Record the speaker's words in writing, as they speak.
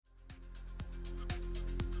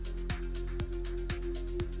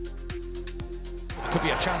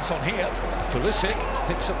chance on here. Pulisic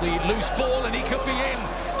picks up the loose ball and he could be in.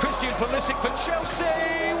 Christian Pulisic for Chelsea,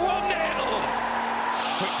 1-0.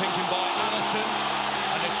 Quick thinking by Alisson,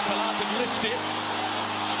 and if Salah can lift it,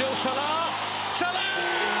 still Salah.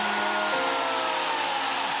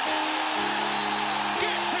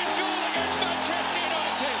 Gets his goal against Manchester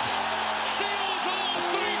United. Steals all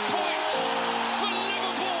 3 points for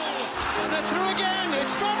Liverpool. And they're through again.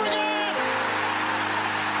 It's Fabregas.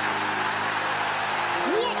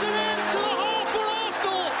 What an end to the half for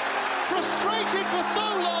Arsenal. Frustrated for so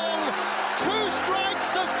long. 2 strikes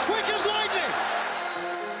as quick as lightning.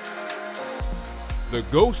 The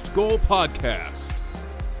Ghost Goal Podcast.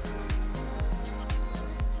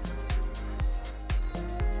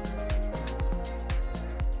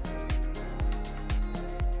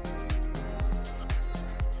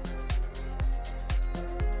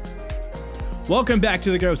 Welcome back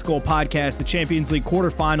to the Ghost Goal Podcast. The Champions League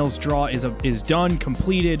quarterfinals draw is done,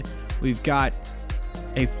 completed. We've got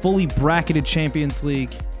a fully bracketed Champions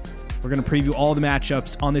League. We're going to preview all the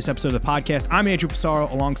matchups on this episode of the podcast. I'm Andrew Pissarro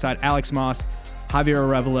alongside Alex Moss, Javier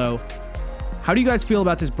Arevalo. How do you guys feel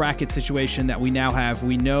about this bracket situation that we now have?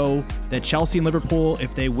 We know that Chelsea and Liverpool,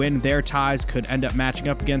 if they win their ties, could end up matching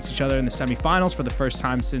up against each other in the semifinals for the first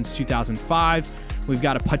time since 2005. We've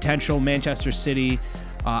got a potential Manchester City,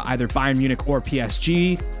 either Bayern Munich or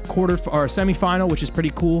PSG quarter or semifinal, which is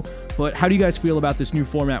pretty cool. But how do you guys feel about this new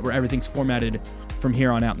format where everything's formatted from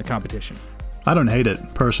here on out in the competition? I don't hate it,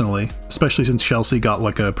 personally, especially since Chelsea got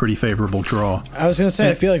like a pretty favorable draw. I was going to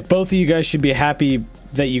say, I feel like both of you guys should be happy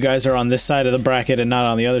that you guys are on this side of the bracket and not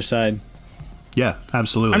on the other side. Yeah,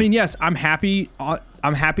 absolutely. I mean, yes, I'm happy.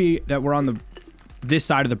 I'm happy that we're on this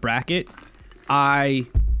side of the bracket. I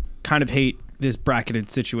kind of hate this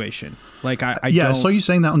bracketed situation. Like I saw you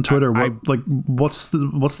saying that on Twitter. What's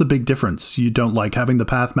the big difference? You don't like having the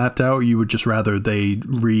path mapped out, or you would just rather they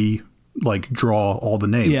draw all the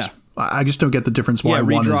names? Yeah. I just don't get the difference why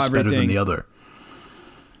one is better than the other.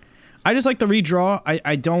 I just like the redraw.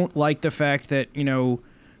 I don't like the fact that,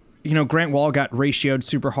 Grant Wall got ratioed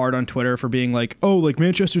super hard on Twitter for being like, oh, like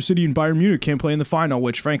Manchester City and Bayern Munich can't play in the final,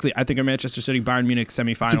 which frankly, I think a Manchester City Bayern Munich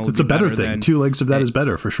semifinal it's a better thing. 2 legs of that is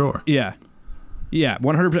better for sure. Yeah. Yeah,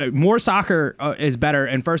 100%. More soccer is better.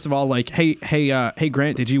 And first of all, hey,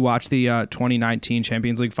 Grant, did you watch the 2019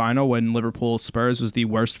 Champions League final when Liverpool Spurs was the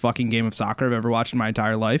worst fucking game of soccer I've ever watched in my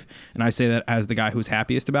entire life? And I say that as the guy who's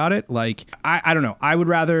happiest about it. I don't know. I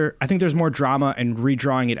think there's more drama and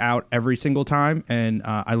redrawing it out every single time. And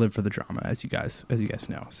I live for the drama, as you guys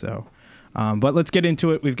know. So, but let's get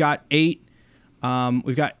into it. We've got 8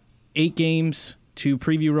 games to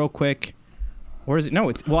preview real quick. Or is it? No,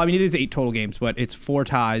 it is 8 total games, but it's 4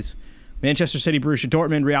 ties. Manchester City, Borussia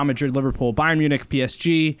Dortmund, Real Madrid, Liverpool, Bayern Munich,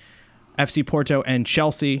 PSG, FC Porto, and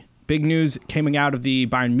Chelsea. Big news coming out of the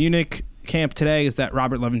Bayern Munich camp today is that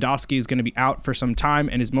Robert Lewandowski is going to be out for some time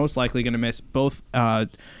and is most likely going to miss both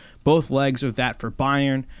legs of that for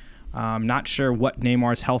Bayern. Not sure what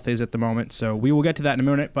Neymar's health is at the moment, so we will get to that in a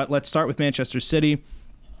minute. But let's start with Manchester City.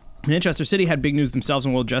 Manchester City had big news themselves,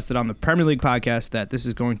 and we'll address it on the Premier League podcast that this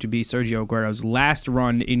is going to be Sergio Aguero's last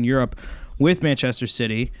run in Europe with Manchester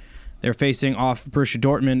City. They're facing off Borussia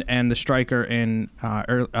Dortmund and the striker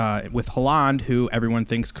with Haaland, who everyone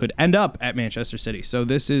thinks could end up at Manchester City. So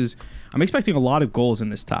I'm expecting a lot of goals in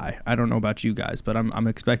this tie. I don't know about you guys, but I'm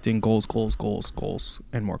expecting goals,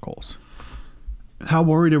 and more goals. How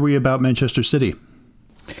worried are we about Manchester City?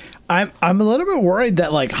 I'm a little bit worried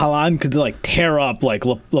that Haaland could tear up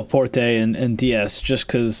Laporte and Diaz, just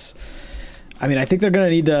because. I mean, I think they're going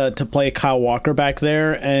to need to play Kyle Walker back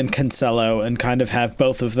there and Cancelo and kind of have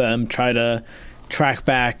both of them try to track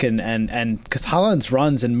back and because Haaland's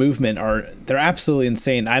runs and movement they're absolutely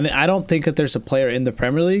insane. I don't think that there's a player in the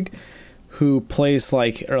Premier League who plays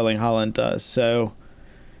like Erling Haaland does. So,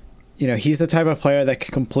 he's the type of player that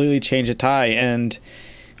can completely change a tie. And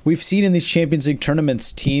we've seen in these Champions League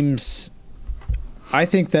tournaments teams, I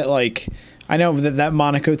think that I know that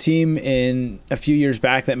Monaco team in a few years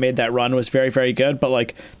back that made that run was very, very good,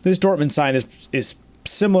 but this Dortmund side is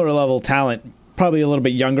similar level talent, probably a little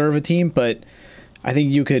bit younger of a team, but I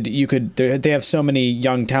think they have so many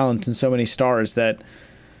young talents and so many stars that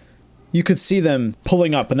you could see them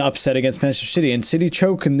pulling up an upset against Manchester City, and City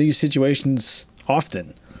choke in these situations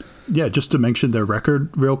often. Yeah, just to mention their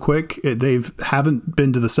record real quick, they haven't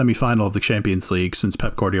been to the semifinal of the Champions League since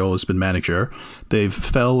Pep Guardiola has been manager. They've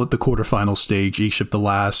fell at the quarterfinal stage each of the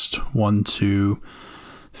last 1, 2,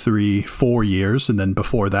 3, 4 years. And then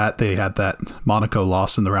before that, they had that Monaco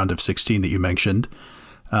loss in the round of 16 that you mentioned.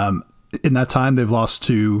 In that time, they've lost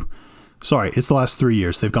to Sorry, it's the last 3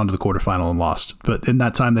 years they've gone to the quarterfinal and lost. But in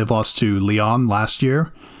that time, they've lost to Lyon last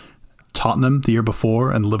year, Tottenham the year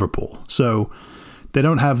before, and Liverpool. So they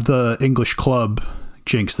don't have the English club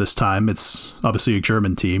jinx this time. It's obviously a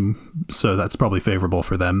German team, so that's probably favorable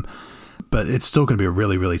for them. But it's still going to be a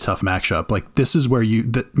really, really tough matchup. Like, this is where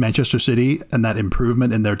Manchester City and that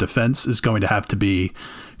improvement in their defense is going to have to be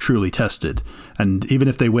truly tested. And even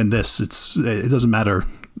if they win this, it doesn't matter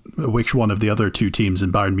which one of the other two teams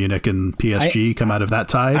in Bayern Munich and PSG come out of that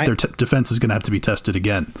tie. Their defense is going to have to be tested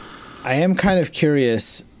again. I am kind of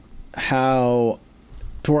curious how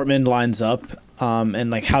Dortmund lines up and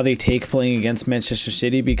like how they take playing against Manchester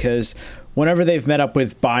City, because whenever they've met up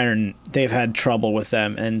with Bayern, they've had trouble with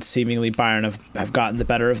them, and seemingly Bayern have gotten the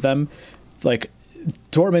better of them. Like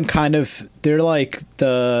Dortmund they're like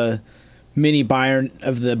the mini Bayern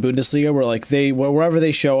of the Bundesliga, where like wherever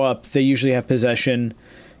they show up, they usually have possession,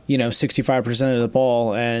 65% of the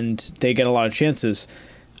ball, and they get a lot of chances.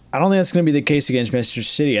 I don't think that's going to be the case against Manchester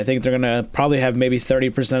City. I think they're going to probably have maybe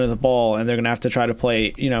 30% of the ball, and they're going to have to try to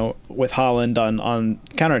play, with Haaland on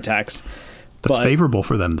counterattacks. That's favorable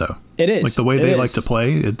for them, though. It is. Like the way they like to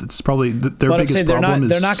play, it's probably their biggest problem.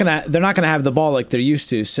 They're not going to have the ball like they're used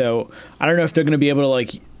to. So I don't know if they're going to be able to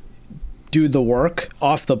like do the work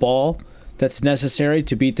off the ball that's necessary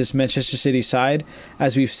to beat this Manchester City side,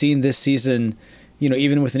 as we've seen this season.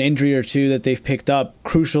 Even with an injury or two that they've picked up,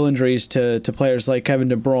 crucial injuries to players like Kevin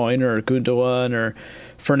De Bruyne or Gundogan or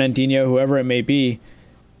Fernandinho, whoever it may be,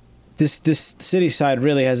 this City side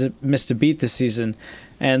really hasn't missed a beat this season.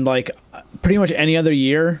 And like pretty much any other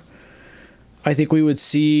year, I think we would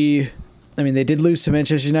see. I mean, they did lose to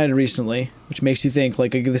Manchester United recently, which makes you think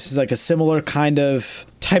like this is like a similar kind of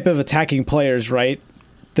type of attacking players, right?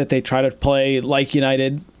 That they try to play like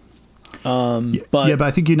United. But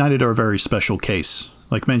I think United are a very special case.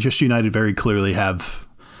 Like Manchester United very clearly have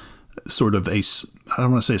sort of I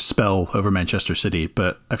don't want to say a spell over Manchester City,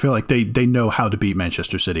 but I feel like they know how to beat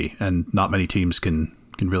Manchester City, and not many teams can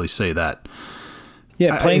really say that.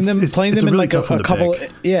 Yeah, playing them in really like a couple.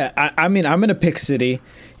 Yeah, I mean, I'm going to pick City,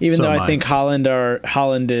 even though I think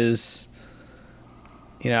Haaland is.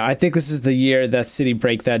 I think this is the year that City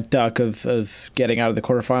break that duck of getting out of the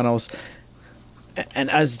quarterfinals. And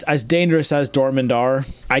as dangerous as Dortmund are,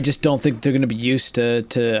 I just don't think they're going to be used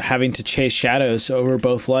to having to chase shadows over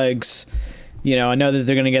both legs. I know that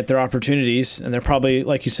they're going to get their opportunities, and they're probably,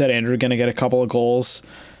 like you said, Andrew, going to get a couple of goals.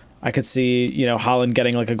 I could see, Haaland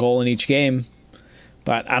getting like a goal in each game,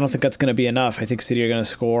 but I don't think that's going to be enough. I think City are going to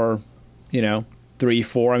score,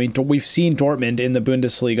 3-4. I mean, we've seen Dortmund in the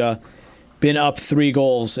Bundesliga been up 3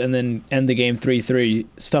 goals and then end the game 3-3,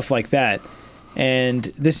 stuff like that. And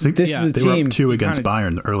this is a team. They were up 2 against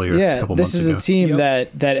Bayern earlier. Yeah, a couple months ago. This is a team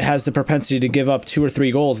that has the propensity to give up 2 or 3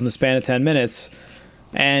 goals in the span of 10 minutes,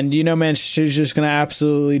 and Manchester City's just going to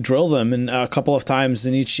absolutely drill them. And a couple of times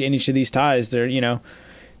in each of these ties, they're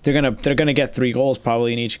gonna get 3 goals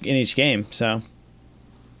probably in each game. So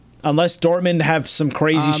unless Dortmund have some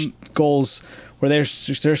crazy goals where they're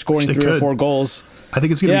scoring 3 or 4 goals. I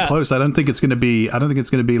think it's going to be close. I don't think it's going to be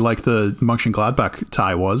like the Mönchengladbach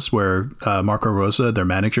tie was, where Marco Rose, their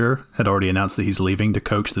manager, had already announced that he's leaving to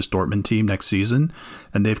coach this Dortmund team next season,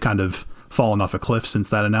 and they've kind of fallen off a cliff since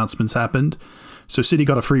that announcement's happened. So City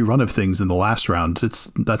got a free run of things in the last round.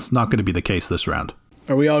 That's not going to be the case this round.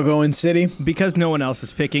 Are we all going City? Because no one else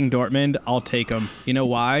is picking Dortmund, I'll take them. You know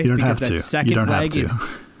why? You don't because have to. Second leg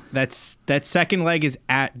that second leg is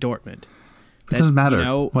at Dortmund. It doesn't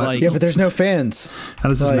matter. But there's no fans. How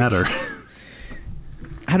does this matter?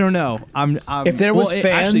 I don't know. If there was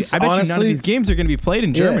fans, I bet honestly, you none of these games are going to be played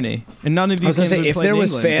in Germany, and none of these. I was games going to say, if there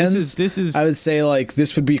was fans, this is. I would say like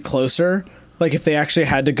this would be closer. Like if they actually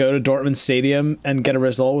had to go to Dortmund Stadium and get a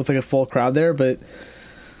result with like a full crowd there, but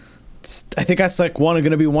I think that's like going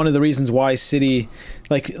to be one of the reasons why City,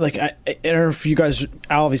 I don't know if you guys,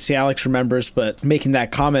 obviously Alex remembers, but making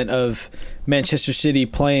that comment of Manchester City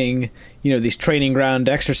playing, these training ground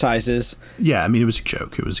exercises. Yeah, I mean it was a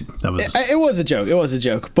joke. It was a joke. It was a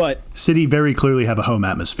joke. But City very clearly have a home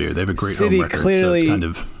atmosphere. They have a great City home record. Clearly, so it's kind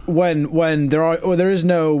of when there is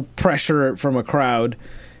no pressure from a crowd,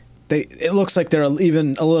 it looks like they're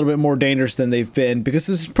even a little bit more dangerous than they've been, because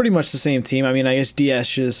this is pretty much the same team. I mean, I guess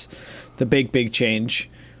Diaz is the big change,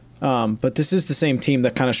 but this is the same team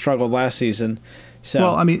that kind of struggled last season. So,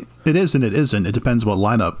 well, I mean, it is and it isn't. It depends what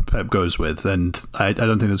lineup Pep goes with, and I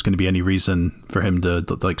don't think there's going to be any reason for him to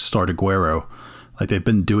start Aguero. Like they've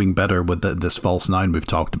been doing better with this false 9 we've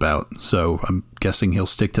talked about, so I'm guessing he'll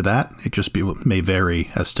stick to that. It just may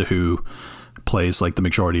vary as to who plays like the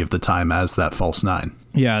majority of the time as that false 9.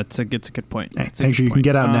 Yeah, it's a good point. It's a good Actually, you can point.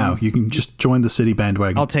 get out now. You can just join the City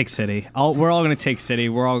bandwagon. I'll take City. We're all going to take City.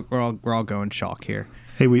 We're all going chalk here.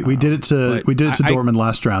 Hey, we did it to I- Dortmund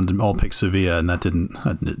last round and all picked Sevilla, and that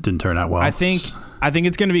didn't turn out well. I think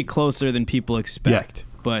it's going to be closer than people expect.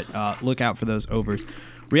 But look out for those overs.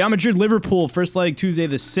 Real Madrid Liverpool, first leg Tuesday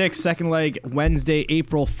the 6th, second leg Wednesday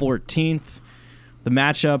April 14th. The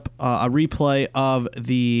matchup, a replay of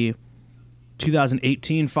the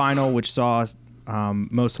 2018 final, which saw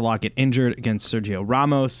Mo Salah get injured against Sergio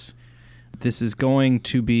Ramos. This is going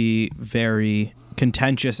to be very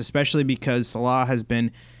contentious, especially because Salah has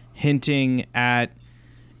been hinting at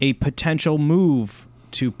a potential move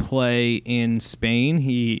to play in Spain.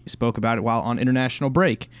 He spoke about it while on international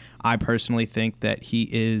break. I personally think that he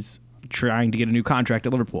is trying to get a new contract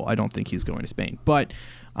at Liverpool. I don't think he's going to Spain, but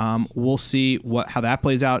we'll see how that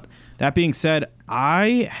plays out. That being said,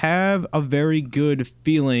 I have a very good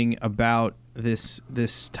feeling about this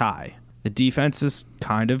tie. The defense is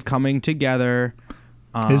kind of coming together.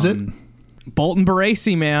 Is it? Bolton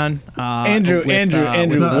Baresi, man. Andrew,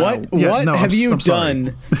 what have you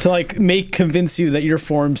done to convince you that your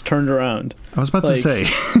form's turned around? I was about to say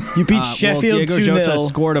you beat Sheffield 2-0. Diego Jota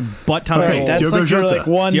scored a butt ton of goals. That's Diogo like your Jota.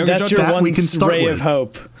 one. Diogo That's your Jota. one We can start ray with. of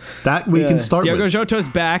hope. that we can start Diogo with. Jota's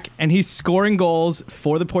back, and he's scoring goals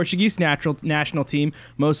for the Portuguese national team.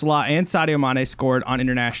 Mo Salah and Sadio Mane scored on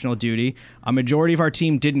international duty. A majority of our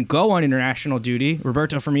team didn't go on international duty.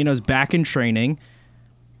 Roberto Firmino's back in training.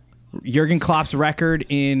 Jurgen Klopp's record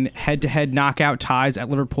in head-to-head knockout ties at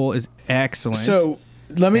Liverpool is excellent. So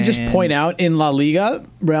let me just point out, in La Liga,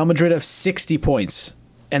 Real Madrid have 60 points,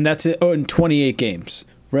 and that's in 28 games.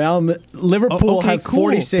 Liverpool have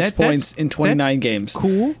 46 points in 29 games.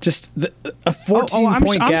 Cool. Just a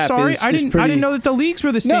 14-point gap sorry. is I didn't pretty... know that the leagues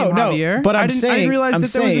were the same, Javier. But I didn't realize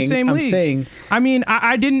that there was the same league. I'm saying... I mean,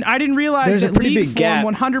 I didn't realize There's that a pretty league big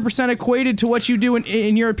form gap. 100% equated to what you do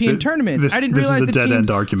in European tournaments. I didn't this is realize a the dead-end teams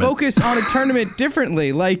argument. focus on a tournament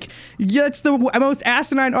differently. That's the most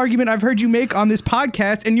asinine argument I've heard you make on this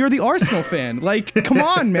podcast, and you're the Arsenal fan. Come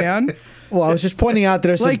on, man. Well, I was just pointing out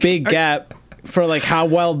there's a big gap for how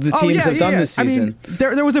well the teams have done this season. I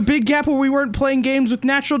mean, there was a big gap where we weren't playing games with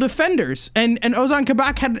natural defenders, and Ozan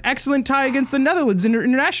Kabak had an excellent tie against the Netherlands in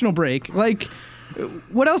international break.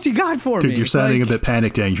 What else you got for me? Dude, you're sounding a bit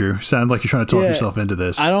panicked, Andrew. Sound like you're trying to talk yourself into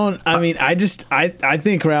this. I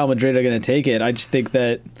think Real Madrid are going to take it. I just think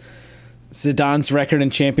that Zidane's record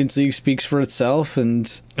in Champions League speaks for itself,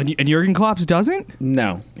 and Jurgen Klopp's doesn't?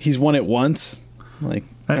 No, he's won it once. All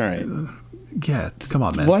right. Yeah, come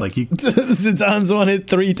on, man. What? Zidane's won it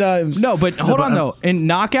 3 times. No, but hold on though. In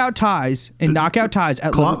knockout ties at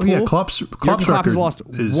Liverpool, Klopp's Klopp record has lost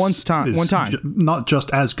one time. Not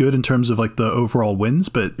just as good in terms of the overall wins,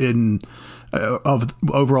 but in of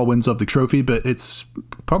overall wins of the trophy, but it's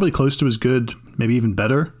probably close to as good, maybe even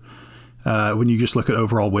better. When you just look at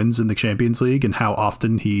overall wins in the Champions League and how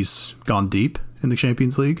often he's gone deep in the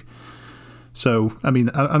Champions League. So, I mean,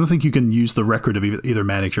 I don't think you can use the record of either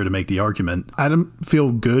manager to make the argument. I don't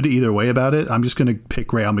feel good either way about it. I'm just going to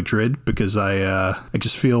pick Real Madrid because I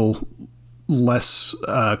just feel less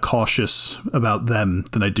cautious about them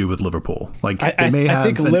than I do with Liverpool. They may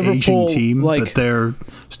have an aging team, but they're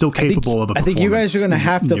still capable of a performance. I think you guys are going to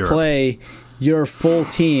have to Europe. play your full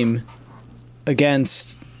team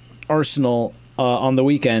against Arsenal on the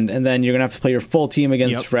weekend, and then you're going to have to play your full team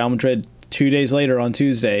against Real Madrid 2 days later on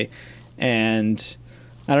Tuesday. And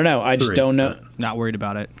I don't know. I just don't know. Not worried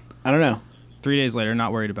about it. I don't know. 3 days later,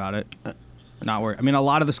 not worried about it. Not worried. I mean, a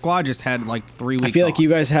lot of the squad just had 3 weeks. I feel like you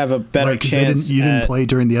guys have a better chance. You didn't play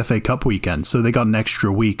during the FA Cup weekend, so they got an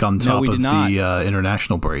extra week on top of the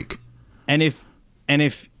international break. And if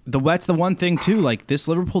that's the one thing too. This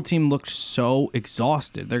Liverpool team looked so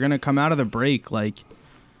exhausted. They're gonna come out of the break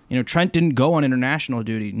Trent didn't go on international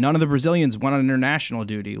duty. None of the Brazilians went on international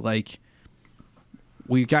duty.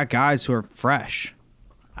 We've got guys who are fresh.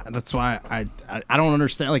 That's why I don't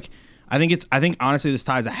understand. I think honestly this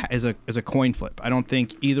tie is a coin flip. I don't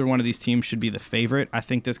think either one of these teams should be the favorite. I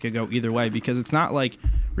think this could go either way because it's not like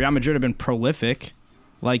Real Madrid have been prolific.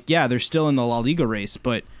 They're still in the La Liga race,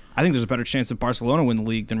 but I think there's a better chance that Barcelona win the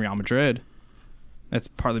league than Real Madrid. That's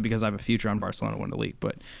partly because I have a future on Barcelona winning the league,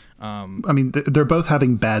 but I mean they're both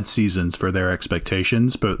having bad seasons for their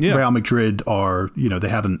expectations, but Real Madrid are they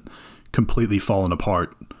haven't completely fallen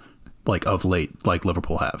apart of late like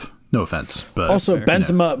Liverpool have. No offense, but also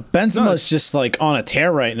Benzema's just on a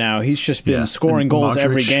tear right now. He's just been scoring goals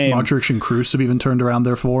every game. Modric and Kroos have even turned around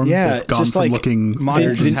their form. Yeah, they've gone from looking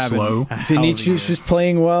slow. Vinicius is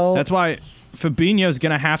playing well. That's why Fabinho's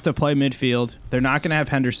gonna have to play midfield. They're not gonna have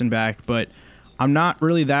Henderson back, but I'm not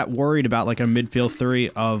really that worried about like a midfield three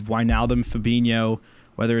of Wijnaldum, Fabinho.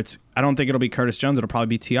 Whether it's, I don't think it'll be Curtis Jones. It'll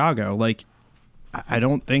probably be Thiago. Like, I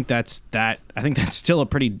don't think that's that. I think that's still a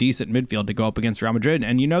pretty decent midfield to go up against Real Madrid.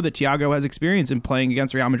 And you know that Thiago has experience in playing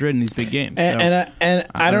against Real Madrid in these big games. And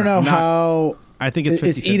I don't know how. I think it's 50-50.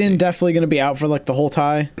 Is Eden definitely going to be out for like the whole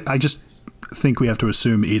tie? I just think we have to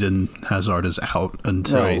assume Eden Hazard is out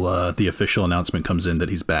until the official announcement comes in that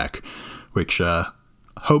he's back, which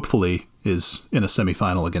hopefully is in a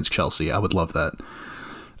semifinal against Chelsea. I would love that.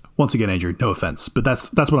 Once again, Andrew, no offense, but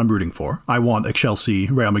that's what I'm rooting for. I want a Chelsea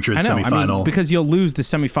Real Madrid semifinal. Because you'll lose the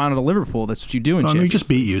semifinal to Liverpool. That's what you do in Champions. We just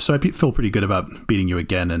beat you, so I feel pretty good about beating you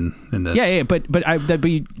again in this. Yeah, but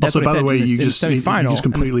that's also, by the way, you just semifinal,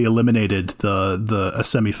 completely eliminated the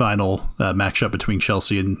semifinal matchup between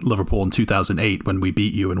Chelsea and Liverpool in 2008 when we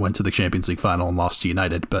beat you and went to the Champions League final and lost to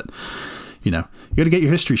United. But you got to get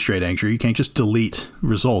your history straight, Andrew. You can't just delete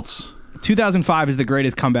results. 2005 is the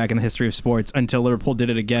greatest comeback in the history of sports until Liverpool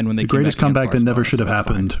did it again when they came back. The greatest comeback that never should have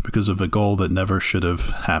happened because of a goal that never should have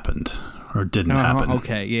happened or didn't happen.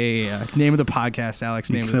 Okay, yeah. Name of the podcast, Alex.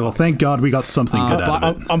 Well, thank God we got something good out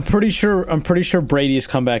of it. I'm pretty sure Brady's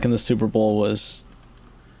comeback in the Super Bowl was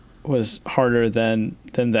harder than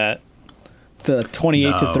that. The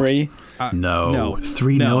 28-3. No.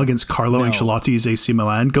 3-0 against Carlo Ancelotti's AC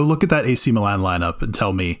Milan. Go look at that AC Milan lineup and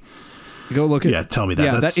tell me. Go look at. Yeah, tell me that.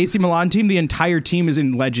 Yeah, that AC Milan team, the entire team is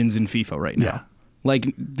in Legends in FIFA right now. Yeah.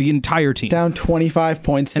 Like the entire team. Down 25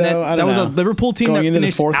 points though. That was a Liverpool team going that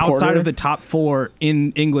finished outside quarter of the top 4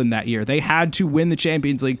 in England that year. They had to win the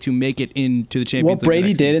Champions League to make it into the Champions League. What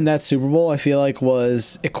Brady did in that Super Bowl, I feel like,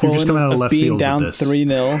 was equivalent of being down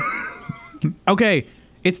 3-0. Okay,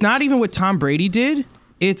 it's not even what Tom Brady did.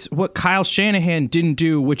 It's what Kyle Shanahan didn't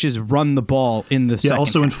do, which is run the ball in the second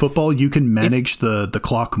also half. In football, you can manage the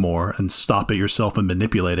clock more and stop it yourself and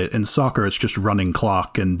manipulate it. In soccer, it's just running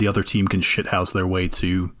clock, and the other team can shithouse their way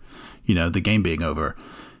to, the game being over.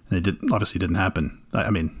 And it obviously didn't happen.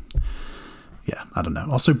 I mean, yeah, I don't know.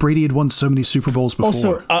 Also, Brady had won so many Super Bowls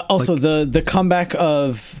before. Also, the comeback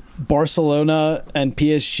of Barcelona and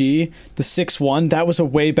PSG, the 6-1, that was a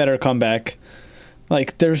way better comeback.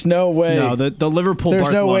 Like, there's no way. No, the Liverpool. There's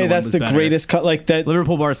Barcelona no way that's the better. greatest cut. Like that.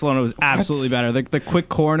 Liverpool Barcelona was absolutely better. The quick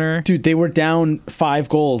corner. Dude, they were down 5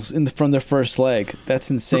 goals from their first leg. That's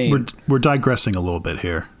insane. We're digressing a little bit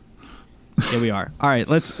here. Yeah, we are. All right.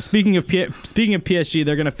 Speaking of PSG,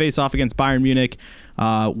 they're going to face off against Bayern Munich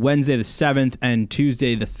Wednesday the 7th and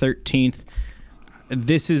Tuesday the 13th.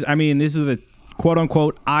 This is the quote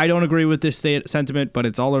unquote, I don't agree with this sentiment, but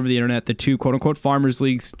it's all over the internet. The two quote unquote Farmers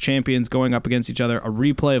Leagues champions going up against each other. A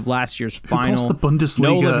replay of last year's final. Who calls the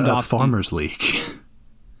Bundesliga a Farmers League?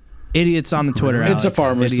 Idiots on the Twitter. It's Alex. a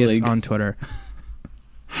Farmers League on Twitter.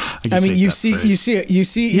 I mean, you see.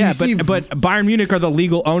 Yeah, but Bayern Munich are the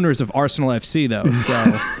legal owners of Arsenal FC, though.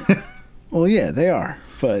 So, well, yeah, they are.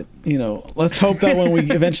 But let's hope that when we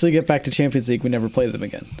eventually get back to Champions League, we never play them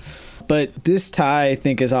again. But this tie, I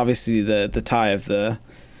think, is obviously the tie of the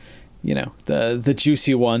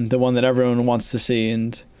juicy one, the one that everyone wants to see,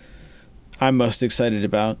 and I'm most excited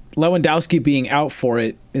about. Lewandowski being out for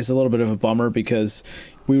it is a little bit of a bummer because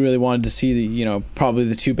we really wanted to see probably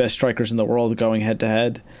the 2 best strikers in the world going head to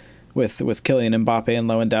head with Kylian Mbappe and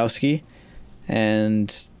Lewandowski,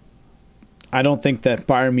 and I don't think that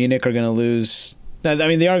Bayern Munich are going to lose. I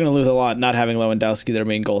mean, they are going to lose a lot not having Lewandowski, their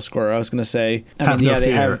main goal scorer. I was going to say,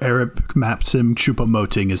 they have. Arab Maxim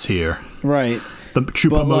Choupo-Moting is here. Right. The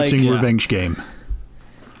Choupo-Moting revenge game.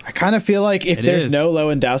 I kind of feel like if there's no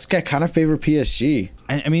Lewandowski, I kind of favor PSG.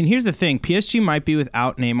 I mean, here's the thing. PSG might be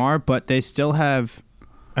without Neymar, but they still have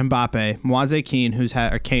Mbappe, Moise Kean, who's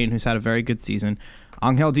had a very good season,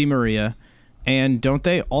 Angel Di Maria, and don't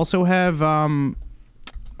they also have Mauro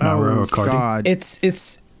Icardi? God.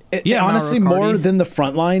 Honestly, more than the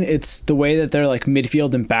front line, it's the way that their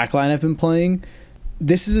midfield and back line have been playing.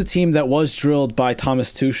 This is a team that was drilled by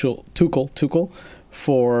Thomas Tuchel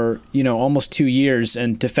for almost 2 years,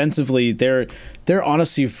 and defensively they're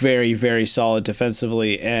honestly very, very solid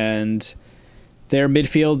defensively, and their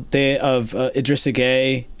midfield of Idrissa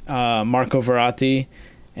Gueye, Marco Verratti,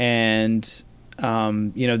 and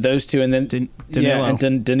those two, and then Danilo.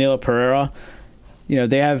 and Danilo Pereira.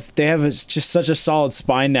 They have just such a solid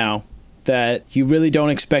spine now that you really don't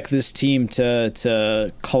expect this team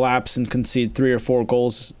to collapse and concede 3 or 4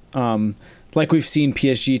 goals like we've seen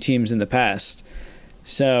PSG teams in the past.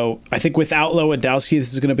 So I think without Lewandowski,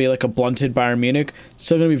 this is going to be like a blunted Bayern Munich.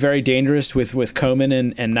 Still going to be very dangerous with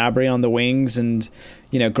Koeman and Gnabry on the wings and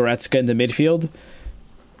Goretzka in the midfield.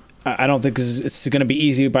 I don't think it's going to be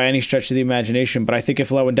easy by any stretch of the imagination, but I think if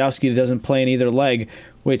Lewandowski doesn't play in either leg,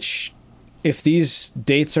 which if these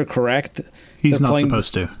dates are correct, He's they're not playing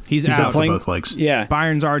supposed to. He's out out for playing- both legs. Yeah.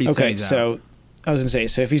 Bayern's already said Okay, he's out. so I was gonna say,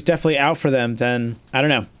 so if he's definitely out for them, then I don't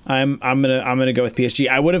know. I'm gonna go with PSG.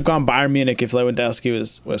 I would have gone Bayern Munich if Lewandowski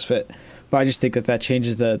was fit, but I just think that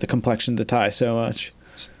changes the complexion of the tie so much.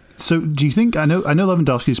 So do you think, I know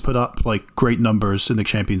Lewandowski's put up like great numbers in the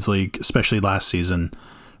Champions League, especially last season,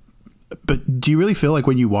 but do you really feel like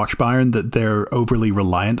when you watch Bayern that they're overly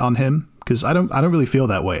reliant on him? Because I don't really feel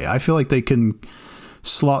that way. I feel like they can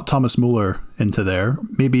slot Thomas Müller into there,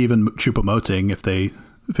 maybe even Choupo-Moting if they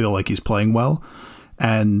feel like he's playing well,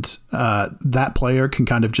 and that player can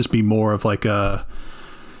kind of just be more of like a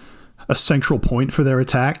central point for their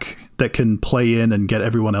attack that can play in and get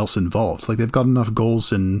everyone else involved. Like they've got enough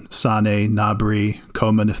goals in Sané, Gnabry,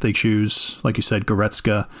 Coman if they choose, like you said,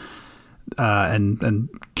 Goretzka, and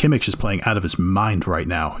Kimmich is playing out of his mind right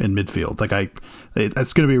now in midfield. Like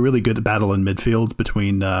it's going to be a really good battle in midfield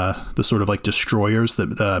between the sort of like destroyers that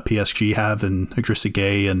PSG have, and Idrissa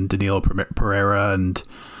Gueye and Danilo Pereira, and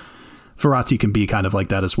Verratti can be kind of like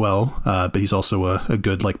that as well, but he's also a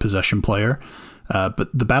good like possession player. But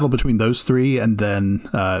the battle between those three and then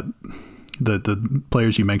the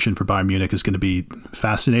players you mentioned for Bayern Munich is going to be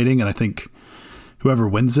fascinating. And I think whoever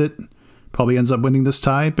wins it probably ends up winning this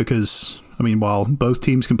tie because, I mean, while both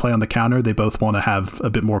teams can play on the counter, they both want to have a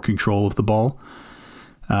bit more control of the ball.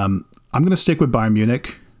 I'm going to stick with Bayern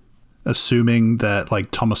Munich, assuming that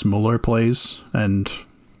like Thomas Müller plays and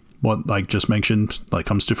what like just mentioned like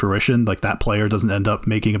comes to fruition, like that player doesn't end up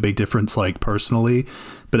making a big difference like personally,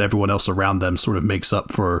 but everyone else around them sort of makes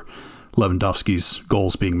up for Lewandowski's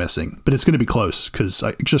goals being missing. But it's going to be close because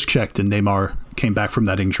I just checked and Neymar came back from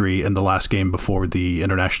that injury in the last game before the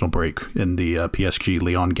international break in the PSG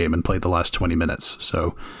Lyon game and played the last 20 minutes.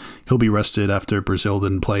 So he'll be rested after Brazil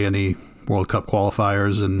didn't play any World Cup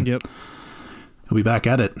qualifiers, and Yep. he'll be back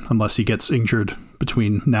at it unless he gets injured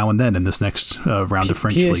between now and then in this next round of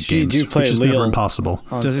French League games, do play which is Lille never impossible.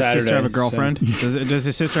 on Does his Saturday, sister have a so- girlfriend? Does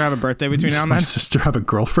his sister have a birthday between now Does and my then? sister have a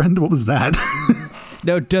girlfriend? What was that?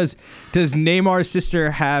 No, does Neymar's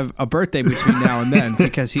sister have a birthday between now and then?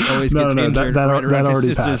 Because he always gets injured. that right around his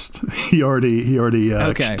already sister's- passed. He already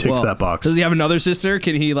ticks well, that box. Does he have another sister?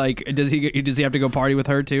 Can he like? Does he have to go party with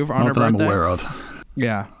her too on her Not that birthday? I'm aware of.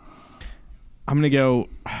 Yeah, I'm gonna go.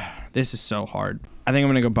 This is so hard. I think I'm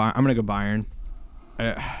gonna go. I'm gonna go Bayern.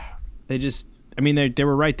 They just. I mean, they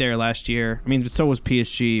were right there last year. I mean, so was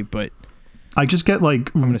PSG, but I just get like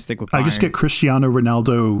I'm gonna stick with Bayern. I just get Cristiano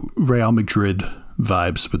Ronaldo, Real Madrid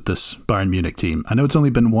vibes with this Bayern Munich team. I know it's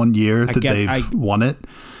only been 1 year that they've won it,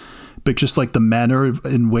 but just like the manner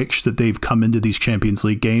in which that they've come into these Champions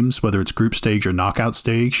League games, whether it's group stage or knockout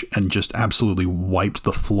stage, and just absolutely wiped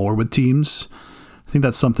the floor with teams. I think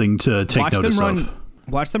that's something to take notice of.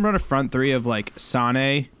 Watch them run a front three of like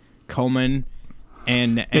Sané, Coman,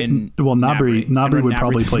 and Gnabry would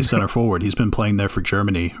probably play center forward. He's been playing there for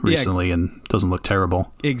Germany recently and doesn't look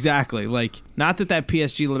terrible. Exactly. Like, not that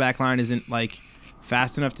PSG back line isn't like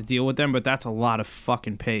fast enough to deal with them, but that's a lot of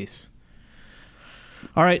fucking pace.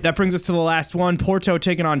 All right, that brings us to the last one. Porto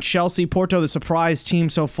taking on Chelsea. Porto, the surprise team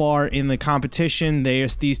so far in the competition.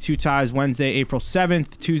 These two ties Wednesday, April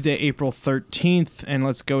 7th, Tuesday, April 13th. And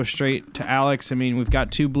let's go straight to Alex. I mean, we've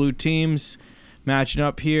got two blue teams matching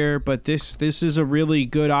up here, but this is a really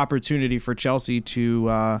good opportunity for Chelsea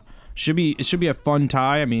to it should be a fun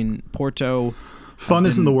tie. I mean, Porto. Fun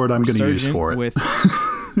isn't the word I'm going to use for it.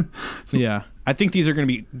 Yeah, I think these are going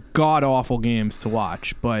to be god awful games to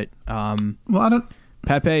watch, but Well, I don't.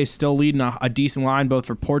 Pepe is still leading a decent line both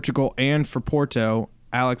for Portugal and for Porto.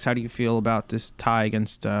 Alex, how do you feel about this tie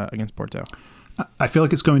against Porto? I feel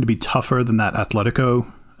like it's going to be tougher than that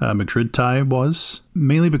Atletico Madrid tie was,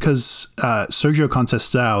 mainly because Sergio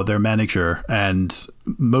Conceição, their manager, and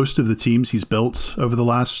most of the teams he's built over the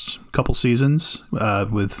last couple seasons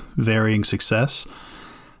with varying success,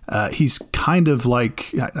 he's kind of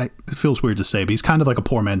like, it feels weird to say, but he's kind of like a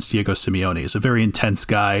poor man's Diego Simeone. He's a very intense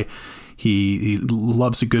guy. He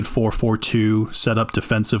loves a good 4-4-2 set up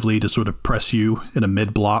defensively to sort of press you in a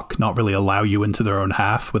mid-block, not really allow you into their own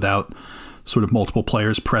half without sort of multiple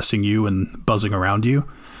players pressing you and buzzing around you.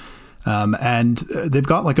 And they've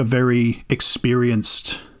got like a very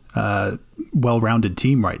experienced, well-rounded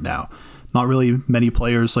team right now. Not really many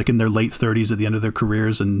players like in their late 30s at the end of their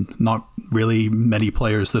careers, and not really many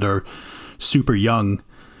players that are super young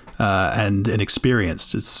and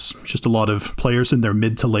inexperienced. It's just a lot of players in their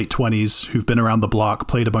mid to late 20s who've been around the block,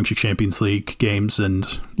 played a bunch of Champions League games, and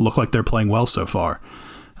look like they're playing well so far.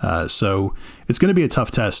 So it's going to be a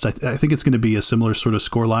tough test. I think it's going to be a similar sort of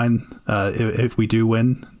scoreline if we do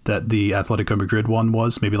win that the Atletico Madrid one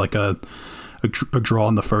was, maybe like a a draw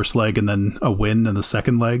in the first leg and then a win in the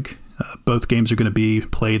second leg. Both games are going to be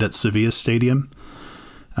played at Sevilla Stadium.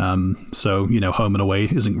 So, home and away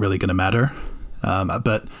isn't really going to matter.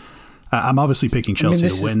 But I'm obviously picking Chelsea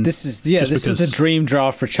to win. This is the dream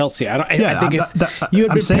draw for Chelsea. I think if you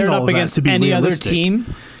had been paired up against any other team,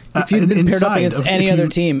 if you'd been paired up against any other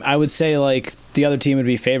team, I would say like the other team would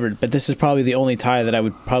be favored. But this is probably the only tie that I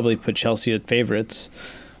would probably put Chelsea at favorites.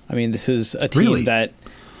 I mean, this is a team that.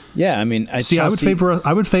 Yeah, I mean, I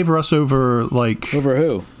would favor us over over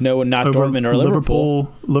who? No, not over Dortmund or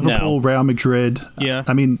Liverpool. No. Real Madrid. Yeah.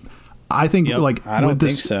 I mean, I think I don't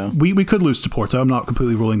think so. We could lose to Porto. I'm not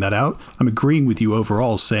completely ruling that out. I'm agreeing with you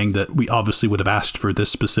overall, saying that we obviously would have asked for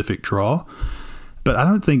this specific draw. But I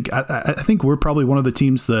don't think I think we're probably one of the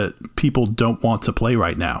teams that people don't want to play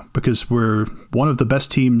right now because we're one of the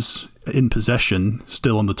best teams in possession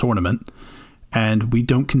still in the tournament. And we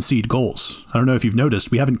don't concede goals. I don't know if you've noticed,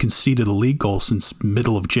 we haven't conceded a league goal since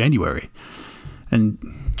middle of January. And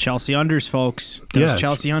Chelsea unders, folks. Those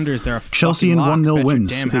Chelsea unders, they're a Chelsea in 1-0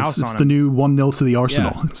 wins. It's the new 1-0 to the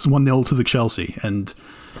Arsenal. Yeah. It's 1-0 to the Chelsea. And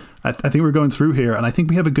I think we're going through here, and I think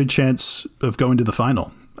we have a good chance of going to the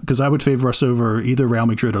final because I would favor us over either Real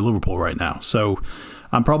Madrid or Liverpool right now. So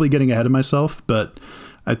I'm probably getting ahead of myself, but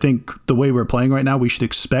I think the way we're playing right now, we should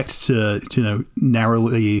expect to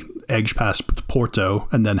narrowly edge past Porto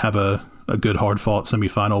and then have a good hard-fought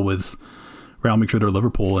semi-final with Real Madrid or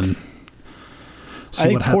Liverpool and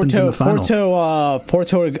see what happens in the final.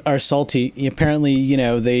 Porto are salty. Apparently,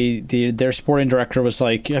 their sporting director was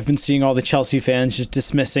like, I've been seeing all the Chelsea fans just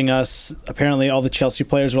dismissing us. Apparently, all the Chelsea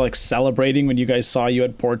players were like celebrating when you guys saw you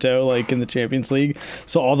at Porto, like in the Champions League.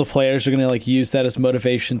 So all the players are going to like use that as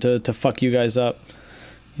motivation to fuck you guys up.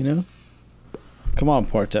 Come on,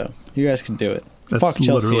 Porto. You guys can do it. Fuck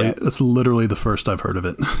Chelsea up. That's literally the first I've heard of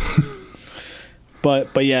it.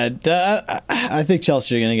 But yeah, I think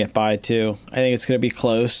Chelsea are going to get by too. I think it's going to be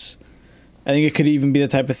close. I think it could even be the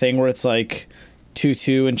type of thing where it's like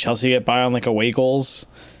 2-2 and Chelsea get by on like away goals,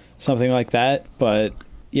 something like that. But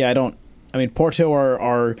yeah, Porto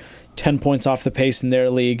are 10 points off the pace in their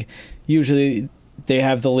league. Usually they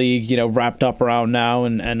have the league, wrapped up around now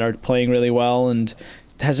and are playing really well, and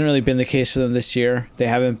it hasn't really been the case for them this year. They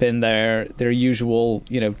haven't been their usual,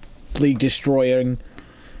 league destroying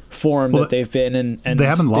form that they've been in. And they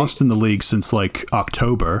haven't lost in the league since like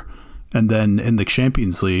October, and then in the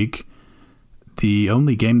Champions League, the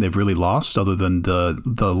only game they've really lost, other than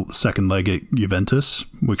the second leg at Juventus,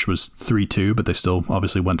 which was 3-2, but they still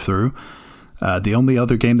obviously went through. The only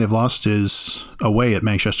other game they've lost is away at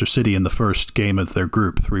Manchester City in the first game of their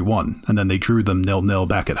group, 3-1. And then they drew them 0-0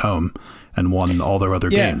 back at home and won all their other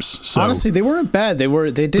games. So honestly, they weren't bad. They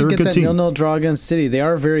did get that 0-0 draw against City. They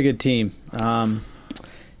are a very good team.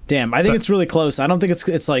 I think it's really close. I don't think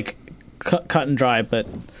it's like cut and dry, but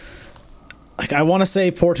like I want to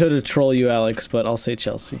say Porto to troll you, Alex, but I'll say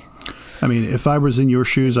Chelsea. I mean, if I was in your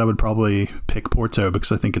shoes, I would probably pick Porto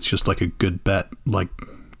because I think it's just like a good bet, like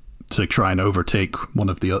to try and overtake one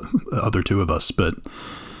of the other two of us. But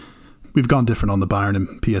we've gone different on the Bayern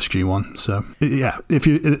and PSG one. So yeah,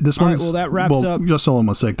 that wraps up. Just hold on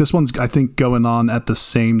one sec. This one's, I think, going on at the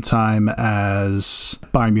same time as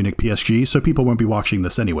Bayern Munich PSG. So people won't be watching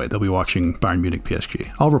this anyway. They'll be watching Bayern Munich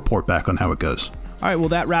PSG. I'll report back on how it goes. All right, well,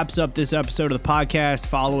 that wraps up this episode of the podcast.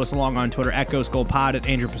 Follow us along on Twitter at GhostGoldPod, at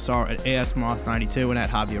Andrew Passar, at ASMoss92, and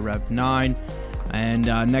at JavierRev9.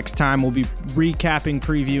 And next time, we'll be recapping,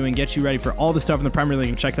 previewing, get you ready for all the stuff in the Premier League,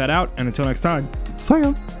 and check that out. And until next time. See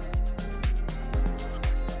ya.